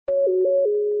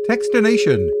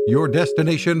Techstination, your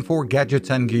destination for gadgets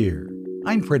and gear.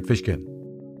 I'm Fred Fishkin.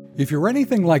 If you're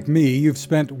anything like me, you've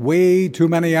spent way too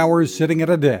many hours sitting at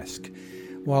a desk.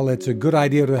 While it's a good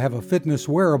idea to have a fitness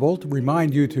wearable to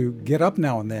remind you to get up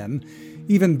now and then,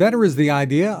 even better is the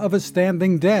idea of a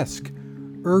standing desk.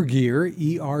 Ergear,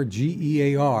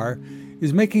 E-R-G-E-A-R,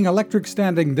 is making electric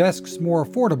standing desks more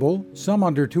affordable, some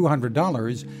under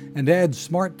 $200, and adds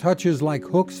smart touches like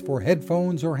hooks for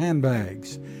headphones or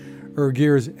handbags.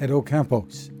 Ergear's Edo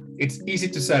Campos. It's easy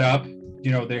to set up.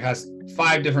 There has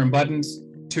 5 different buttons,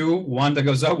 one that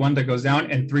goes up, one that goes down,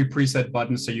 and 3 preset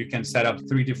buttons so you can set up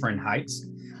 3 different heights.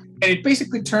 And it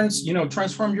basically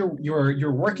transform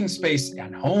your working space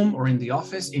at home or in the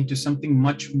office into something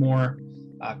much more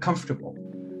comfortable.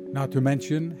 Not to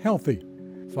mention healthy.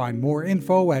 Find more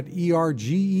info at ergear.com.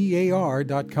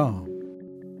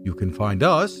 You can find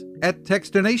us at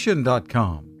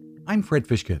techstination.com. I'm Fred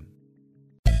Fishkin.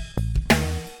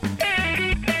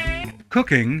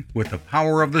 Cooking with the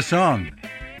power of the sun.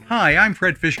 Hi, I'm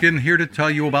Fred Fishkin, here to tell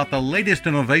you about the latest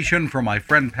innovation from my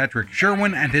friend Patrick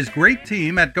Sherwin and his great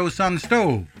team at GoSun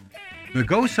Stove. The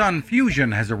GoSun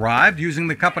Fusion has arrived using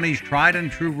the company's tried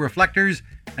and true reflectors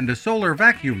and a solar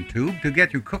vacuum tube to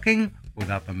get you cooking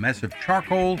without the mess of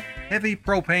charcoal, heavy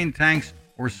propane tanks,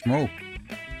 or smoke.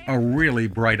 A really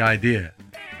bright idea.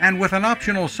 And with an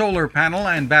optional solar panel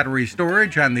and battery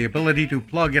storage and the ability to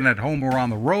plug in at home or on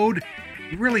the road,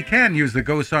 you really can use the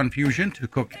GoSun Fusion to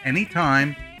cook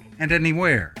anytime and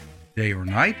anywhere, day or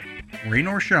night, rain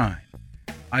or shine.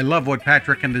 I love what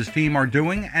Patrick and his team are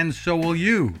doing, and so will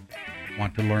you.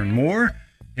 Want to learn more?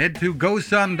 Head to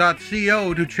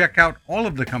gosun.co to check out all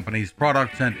of the company's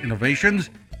products and innovations,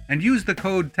 and use the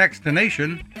code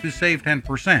TEXTINATION to save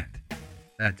 10%.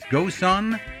 That's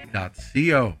gosun.co.